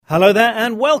Hello there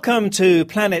and welcome to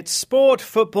Planet Sport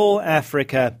Football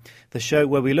Africa, the show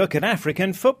where we look at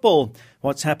African football,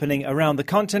 what's happening around the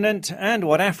continent and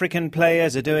what African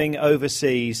players are doing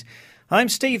overseas. I'm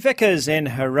Steve Vickers in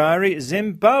Harare,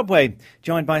 Zimbabwe,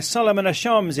 joined by Solomon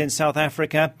Ashoms in South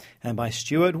Africa and by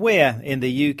Stuart Weir in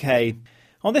the UK.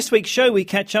 On this week's show, we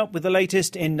catch up with the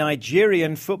latest in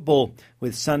Nigerian football,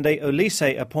 with Sunday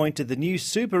Oliseh appointed the new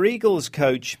Super Eagles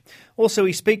coach. Also,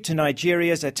 we speak to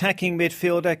Nigeria's attacking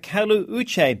midfielder Kalu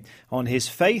Uche on his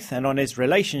faith and on his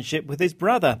relationship with his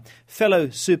brother, fellow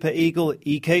Super Eagle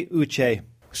Ike Uche.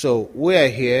 So we are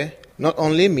here, not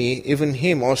only me, even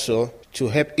him also, to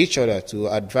help each other, to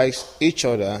advise each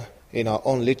other in our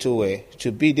own little way,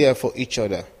 to be there for each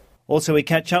other. Also, we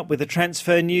catch up with the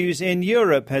transfer news in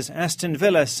Europe as Aston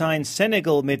Villa signs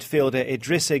Senegal midfielder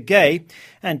Idrissa Gueye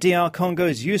and DR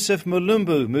Congo's Youssef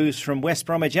Mulumbu moves from West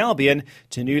Bromwich Albion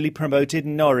to newly promoted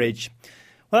Norwich.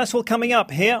 Well, that's all coming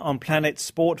up here on Planet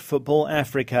Sport Football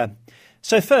Africa.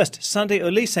 So first, Sunday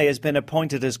Oliseh has been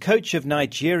appointed as coach of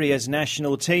Nigeria's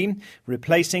national team,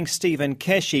 replacing Stephen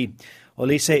Keshi.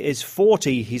 Oliseh is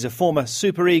 40. He's a former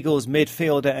Super Eagles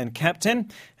midfielder and captain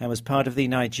and was part of the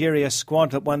Nigeria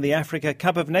squad that won the Africa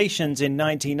Cup of Nations in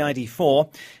 1994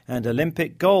 and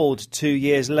Olympic gold 2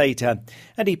 years later.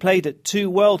 And he played at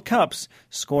 2 World Cups,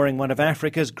 scoring one of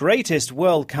Africa's greatest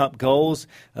World Cup goals,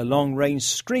 a long-range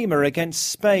screamer against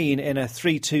Spain in a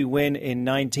 3-2 win in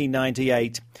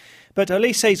 1998. But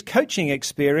Oliseh's coaching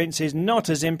experience is not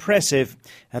as impressive,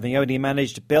 having only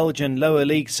managed Belgian lower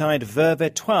league side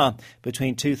Vervetois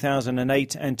between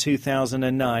 2008 and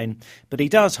 2009. But he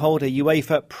does hold a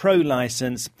UEFA Pro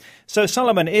licence. So,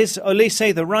 Solomon, is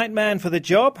Oliseh the right man for the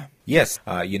job? Yes,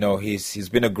 he's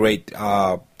been a great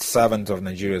servant of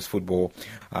Nigeria's football.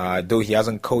 Though he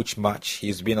hasn't coached much,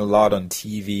 he's been a lot on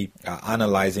TV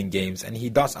analysing games, and he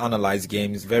does analyse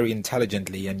games very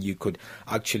intelligently, and you could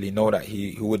actually know that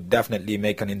he would definitely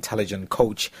make an intelligent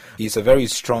coach. He's a very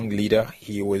strong leader.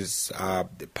 He was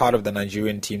part of the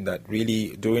Nigerian team that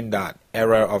really, during that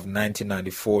era of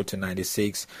 1994 to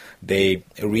 96, they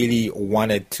really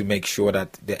wanted to make sure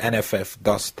that the NFF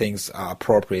does things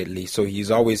appropriately. So he's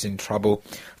always in trouble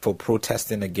for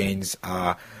protesting against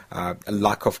a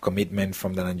lack of commitment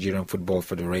from the Nigerian Football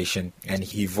Federation, and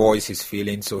he voiced his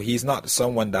feelings. So he's not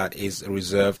someone that is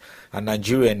reserved, and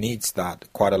Nigeria needs that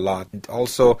quite a lot. And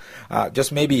also,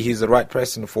 just maybe he's the right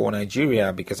person for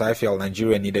Nigeria, because I feel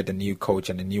Nigeria needed a new coach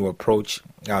and a new approach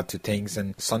to things,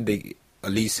 and Sunday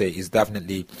Oliseh is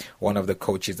definitely one of the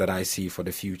coaches that I see for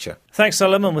the future. Thanks,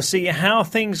 Solomon. We'll see how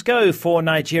things go for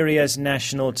Nigeria's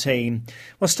national team.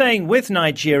 Well, staying with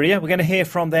Nigeria, we're going to hear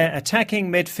from their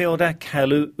attacking midfielder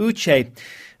Kalu Uche.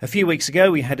 A few weeks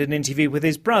ago, we had an interview with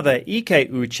his brother,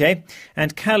 Ike Uche,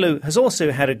 and Kalu has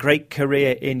also had a great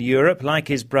career in Europe, like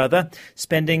his brother,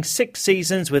 spending 6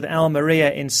 seasons with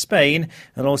Almeria in Spain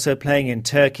and also playing in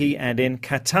Turkey and in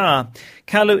Qatar.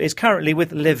 Kalu is currently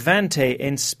with Levante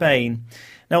in Spain.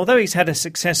 Now, although he's had a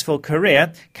successful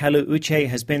career, Kalu Uche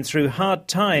has been through hard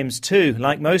times too,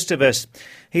 like most of us.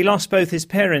 He lost both his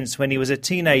parents when he was a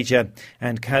teenager,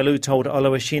 and Kalu told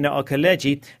Oluwashina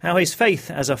Okeleji how his faith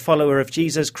as a follower of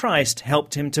Jesus Christ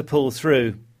helped him to pull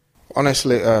through.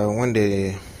 Honestly, when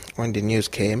the news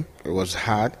came, it was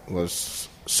hard, it was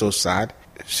so sad.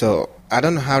 So I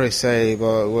don't know how to say,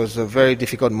 but it was a very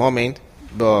difficult moment,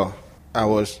 but I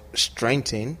was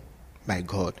strengthened by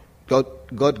God.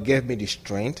 God gave me the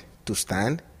strength to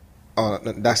stand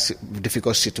on that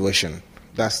difficult situation,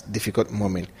 that difficult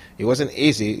moment. It wasn't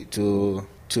easy to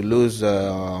lose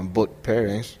both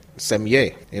parents same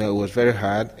year. It was very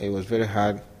hard. It was very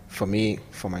hard for me,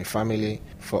 for my family,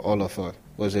 for all of us.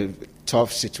 It was a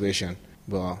tough situation,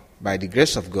 but by the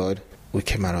grace of God, we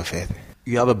came out of it.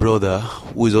 You have a brother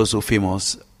who is also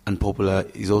famous and popular.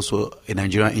 He's also a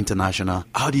Nigerian international.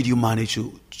 How did you manage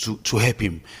to help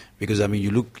him? Because,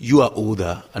 you are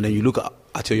older, and then you look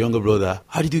at your younger brother.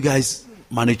 How did you guys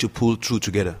manage to pull through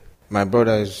together? My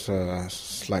brother is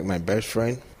like my best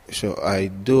friend. So I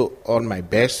do all my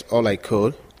best, all I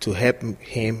could, to help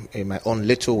him in my own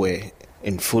little way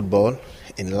in football,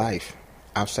 in life,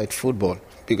 outside football.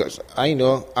 Because I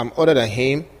know I'm older than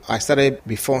him. I started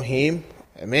before him.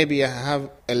 Maybe I have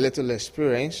a little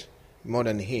experience more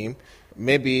than him.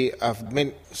 Maybe I've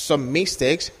made some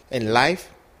mistakes in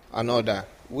life and all that,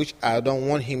 which I don't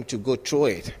want him to go through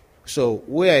it. So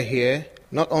we are here,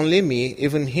 not only me,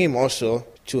 even him also,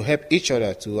 to help each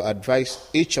other, to advise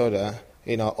each other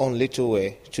in our own little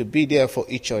way, to be there for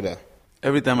each other.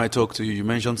 Every time I talk to you, you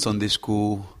mention Sunday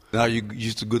school. Now you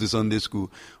used to go to Sunday school.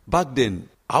 Back then,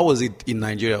 how was it in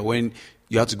Nigeria when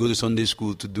you had to go to Sunday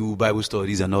school to do Bible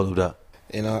studies and all of that?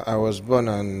 You know, I was born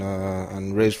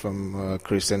and raised from a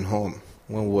Christian home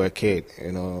when we were a kid.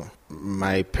 You know,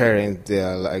 my parents, they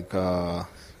are like,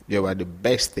 they were the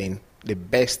best thing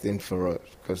for us,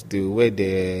 because the way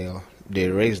they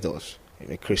raised us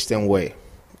in a Christian way,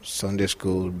 Sunday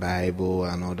school, Bible,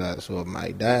 and all that. So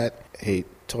my dad, he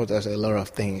taught us a lot of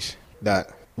things that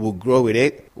we'll grow with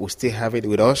it, we'll still have it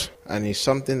with us, and it's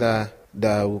something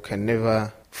that we can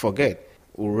never forget.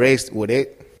 We're raised with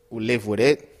it, we live with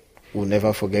it, we'll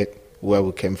never forget where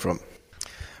we came from.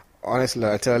 Honestly,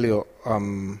 I tell you,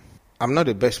 I'm not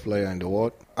the best player in the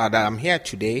world. That I'm here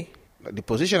today, the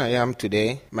position I am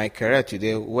today, my career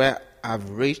today, where I've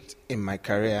reached in my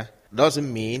career,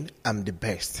 doesn't mean I'm the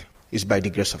best. It's by the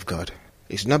grace of God.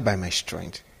 It's not by my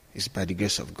strength. It's by the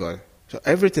grace of God. So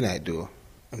everything I do,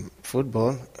 in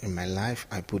football, in my life,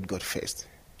 I put God first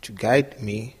to guide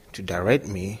me, to direct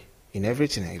me in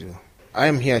everything I do. I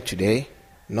am here today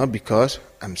not because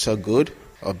I'm so good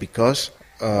or because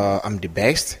I'm the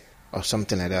best or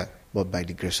something like that, but by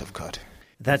the grace of God.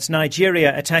 That's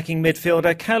Nigeria attacking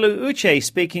midfielder Kalu Uche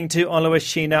speaking to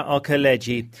Oluwashina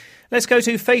Okeleji. Let's go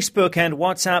to Facebook and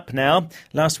WhatsApp now.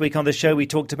 Last week on the show we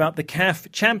talked about the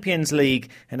CAF Champions League,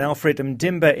 and Alfred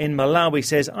Mdimba in Malawi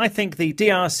says, I think the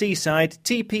DRC side,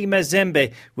 TP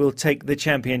Mazembe, will take the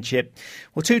championship.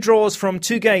 Well, 2 draws from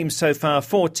 2 games so far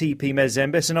for TP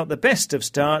Mazembe, so not the best of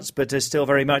starts, but are still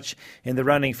very much in the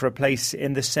running for a place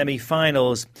in the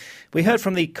semi-finals. We heard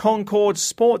from the Concord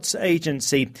Sports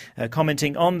Agency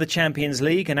commenting on the Champions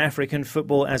League and African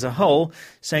football as a whole,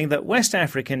 saying that West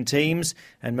African teams,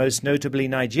 and most notably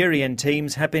Nigerian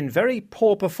teams, have been very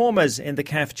poor performers in the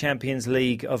CAF Champions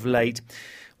League of late.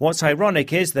 What's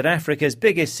ironic is that Africa's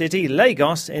biggest city,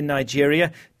 Lagos in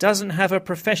Nigeria, doesn't have a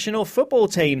professional football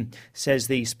team, says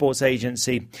the sports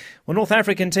agency. Well, North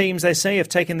African teams, they say, have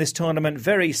taken this tournament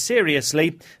very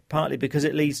seriously, partly because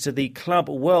it leads to the Club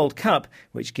World Cup,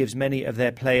 which gives many of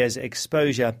their players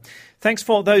exposure. Thanks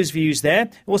for those views there.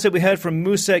 Also, we heard from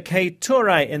Musa K.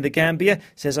 Touray in the Gambia.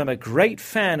 Says, I'm a great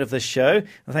fan of the show.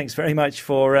 Well, thanks very much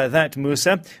for that,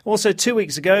 Musa. Also, 2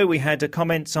 weeks ago, we had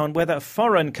comments on whether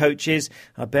foreign coaches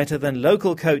are better than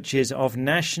local coaches of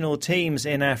national teams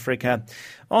in Africa.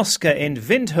 Oscar in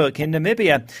Windhoek in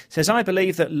Namibia says, I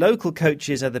believe that local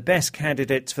coaches are the best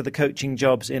candidates for the coaching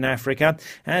jobs in Africa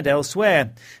and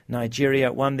elsewhere.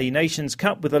 Nigeria won the Nations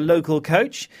Cup with a local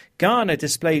coach. Ghana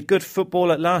displayed good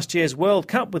football at last year's World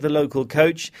Cup with a local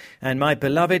coach. And my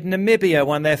beloved Namibia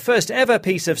won their first ever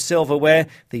piece of silverware,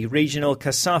 the regional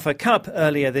Kasafa Cup,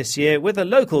 earlier this year with a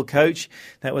local coach.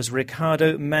 That was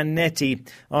Ricardo Manetti.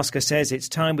 Oscar says it's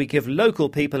time we give local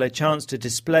people a chance to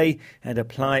display and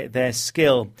apply their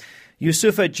skill.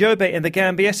 Youssef Jobe in the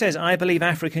Gambia says, I believe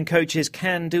African coaches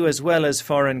can do as well as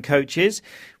foreign coaches.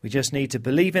 We just need to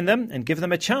believe in them and give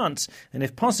them a chance, and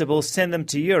if possible, send them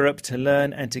to Europe to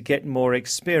learn and to get more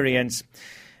experience.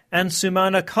 And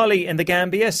Sumana Colley in the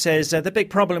Gambia says the big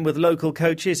problem with local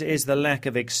coaches is the lack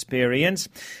of experience.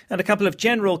 And a couple of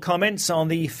general comments on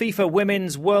the FIFA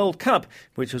Women's World Cup,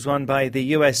 which was won by the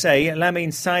USA. Lamine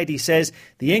Saidi says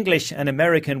the English and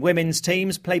American women's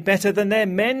teams play better than their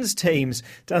men's teams.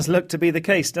 Does look to be the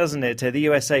case, doesn't it? The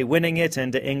USA winning it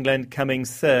and England coming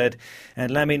third.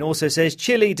 And Lamine also says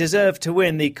Chile deserved to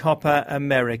win the Copa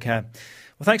America.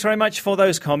 Well, thanks very much for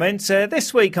those comments.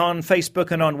 This week on Facebook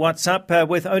and on WhatsApp,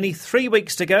 with only 3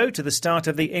 weeks to go to the start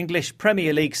of the English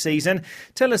Premier League season,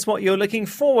 tell us what you're looking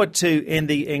forward to in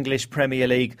the English Premier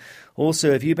League.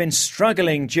 Also, have you been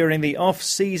struggling during the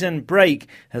off-season break?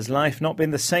 Has life not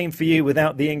been the same for you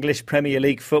without the English Premier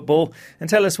League football? And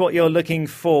tell us what you're looking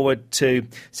forward to.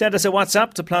 Send us a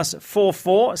WhatsApp to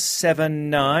 +44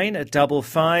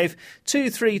 7955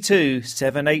 232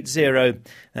 780.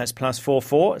 That's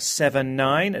 +44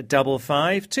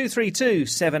 7955 232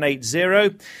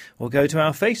 780. Or go to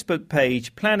our Facebook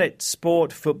page, Planet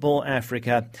Sport Football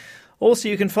Africa. Also,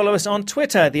 you can follow us on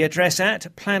Twitter, the address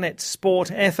at Planet Sport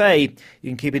FA. You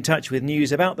can keep in touch with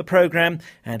news about the programme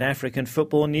and African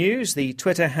football news, the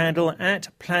Twitter handle at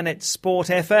Planet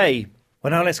Sport FA. Well,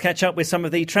 now let's catch up with some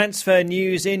of the transfer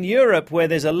news in Europe, where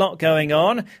there's a lot going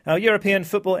on. Our European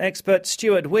football expert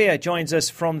Stuart Weir joins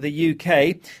us from the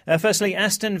UK. Firstly,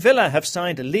 Aston Villa have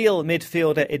signed Lille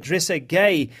midfielder Idrissa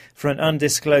Gueye for an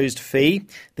undisclosed fee.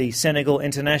 The Senegal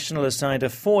international has signed a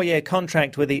 4-year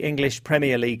contract with the English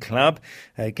Premier League club.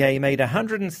 Gueye made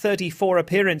 134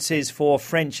 appearances for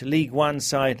French Ligue 1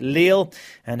 side Lille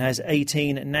and has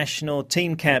 18 national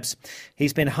team caps.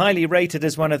 He's been highly rated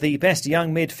as one of the best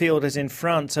young midfielders in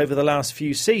France over the last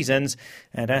few seasons,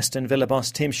 and Aston Villa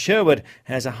boss Tim Sherwood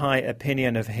has a high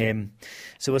opinion of him.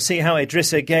 So we'll see how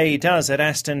Idrissa Gueye does at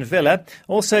Aston Villa.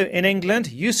 Also in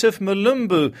England, Youssef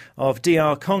Mulumbu of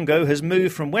DR Congo has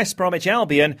moved from West Bromwich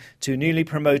Albion to newly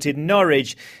promoted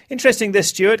Norwich. Interesting this,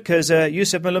 Stuart, because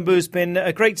Youssef Mulumbu's been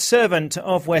a great servant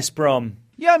of West Brom.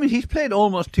 Yeah, I mean, he's played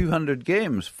almost 200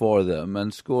 games for them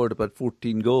and scored about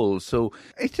 14 goals. So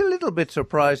it's a little bit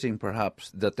surprising, perhaps,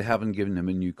 that they haven't given him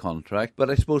a new contract. But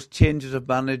I suppose changes of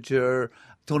manager,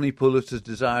 Tony Pulis's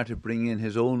desire to bring in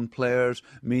his own players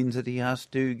means that he has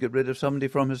to get rid of somebody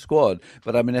from his squad.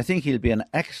 But I mean, I think he'll be an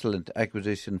excellent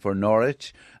acquisition for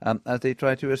Norwich as they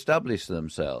try to establish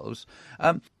themselves.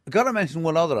 I've got to mention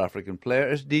one other African player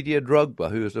is Didier Drogba,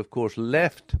 who has, of course,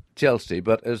 left Chelsea,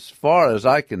 but as far as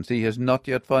I can see, has not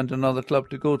yet found another club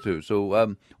to go to.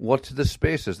 So watch the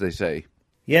space, as they say.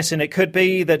 Yes, and it could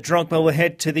be that Drogba will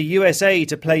head to the USA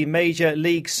to play Major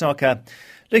League Soccer.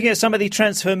 Looking at some of the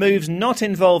transfer moves not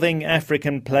involving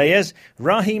African players,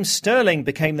 Raheem Sterling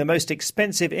became the most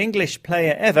expensive English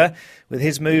player ever with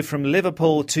his move from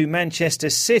Liverpool to Manchester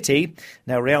City.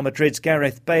 Now, Real Madrid's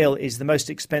Gareth Bale is the most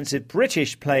expensive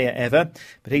British player ever,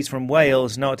 but he's from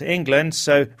Wales, not England.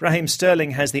 So Raheem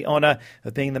Sterling has the honour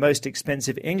of being the most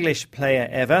expensive English player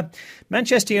ever.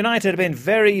 Manchester United have been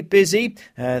very busy.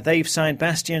 They've signed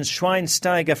Bastian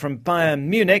Schweinsteiger from Bayern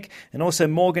Munich and also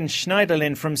Morgan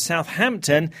Schneiderlin from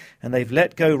Southampton. And they've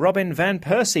let go Robin van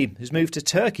Persie, who's moved to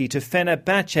Turkey to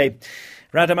Fenerbahce.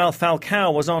 Radamel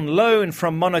Falcao was on loan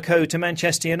from Monaco to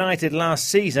Manchester United last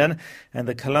season, and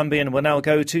the Colombian will now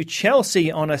go to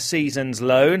Chelsea on a season's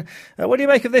loan. What do you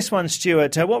make of this one,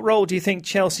 Stuart? What role do you think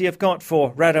Chelsea have got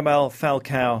for Radamel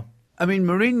Falcao? I mean,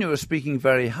 Mourinho is speaking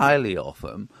very highly of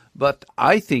him, but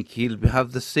I think he'll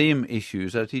have the same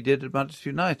issues as he did at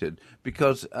Manchester United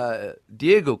because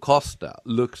Diego Costa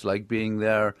looks like being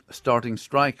their starting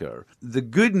striker. The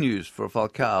good news for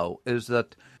Falcao is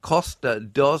that Costa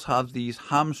does have these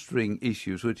hamstring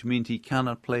issues, which means he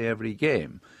cannot play every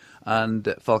game. And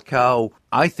Falcao,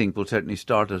 I think, will certainly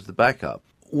start as the backup.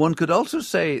 One could also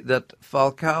say that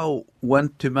Falcao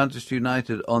went to Manchester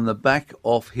United on the back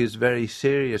of his very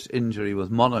serious injury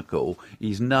with Monaco.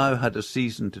 He's now had a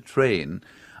season to train,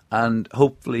 and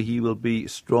hopefully he will be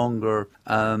stronger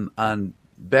and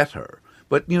better.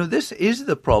 But, you know, this is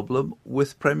the problem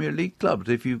with Premier League clubs.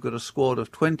 If you've got a squad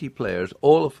of 20 players,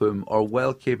 all of whom are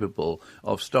well capable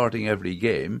of starting every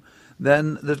game,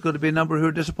 then there's going to be a number who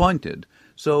are disappointed.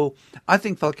 So I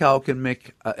think Falcao can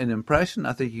make an impression.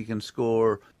 I think he can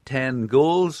score 10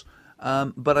 goals,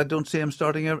 but I don't see him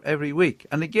starting every week.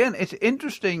 And again, it's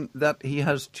interesting that he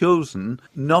has chosen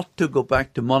not to go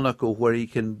back to Monaco where he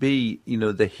can be, you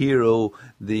know, the hero,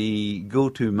 the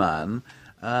go-to man,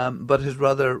 but his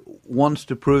rather wants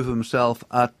to prove himself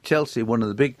at Chelsea, one of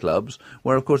the big clubs,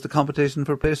 where, of course, the competition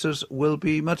for places will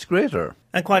be much greater.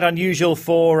 And quite unusual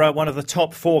for one of the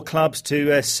top four clubs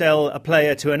to sell a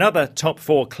player to another top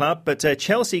four club. But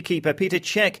Chelsea keeper Peter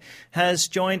Cech has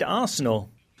joined Arsenal.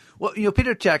 Well, you know,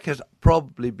 Peter Cech has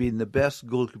probably been the best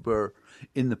goalkeeper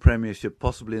in the Premiership,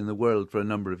 possibly in the world, for a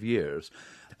number of years.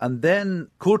 And then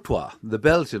Courtois, the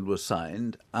Belgian, was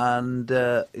signed, and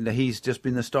he's just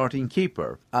been the starting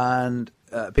keeper. And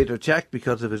Peter Cech,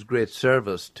 because of his great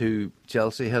service to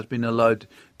Chelsea, has been allowed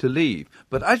to leave.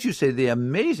 But as you say, the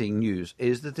amazing news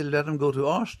is that they let him go to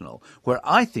Arsenal, where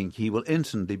I think he will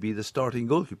instantly be the starting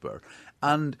goalkeeper.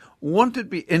 And won't it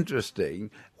be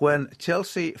interesting when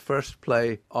Chelsea first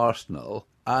play Arsenal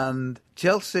and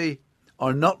Chelsea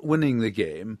are not winning the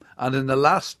game, and in the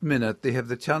last minute they have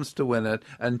the chance to win it,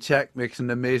 and Cech makes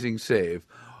an amazing save.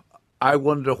 I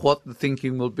wonder what the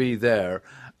thinking will be there.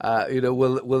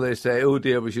 Will they say, oh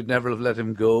dear, we should never have let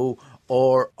him go?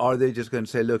 Or are they just going to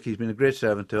say, look, he's been a great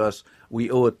servant to us, we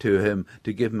owe it to him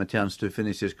to give him a chance to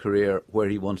finish his career where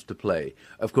he wants to play?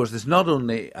 Of course, it's not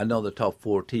only another top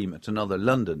four team, it's another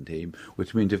London team,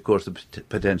 which means, of course,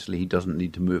 potentially he doesn't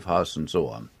need to move house and so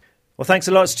on. Well, thanks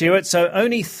a lot, Stuart. So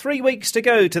only 3 weeks to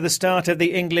go to the start of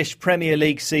the English Premier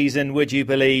League season, would you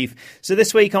believe? So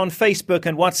this week on Facebook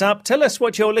and WhatsApp, tell us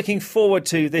what you're looking forward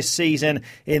to this season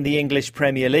in the English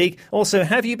Premier League. Also,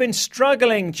 have you been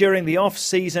struggling during the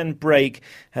off-season break?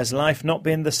 Has life not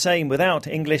been the same without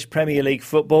English Premier League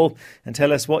football? And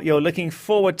tell us what you're looking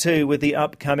forward to with the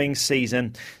upcoming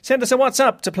season. Send us a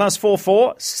WhatsApp to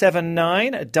 +44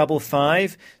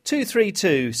 7955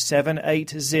 232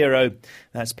 780.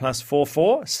 That's +44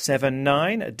 044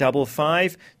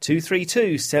 7955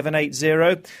 232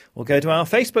 780, or go to our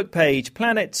Facebook page,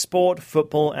 Planet Sport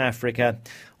Football Africa.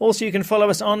 Also, you can follow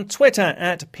us on Twitter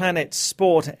at Planet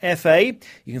Sport FA.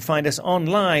 You can find us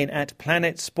online at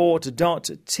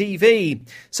planetsport.tv.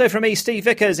 So from me, Steve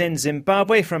Vickers in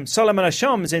Zimbabwe, from Solomon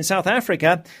Ashoms in South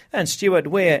Africa, and Stuart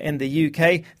Weir in the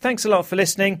UK, thanks a lot for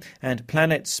listening. And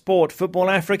Planet Sport Football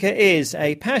Africa is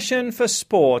a passion for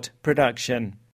sport production.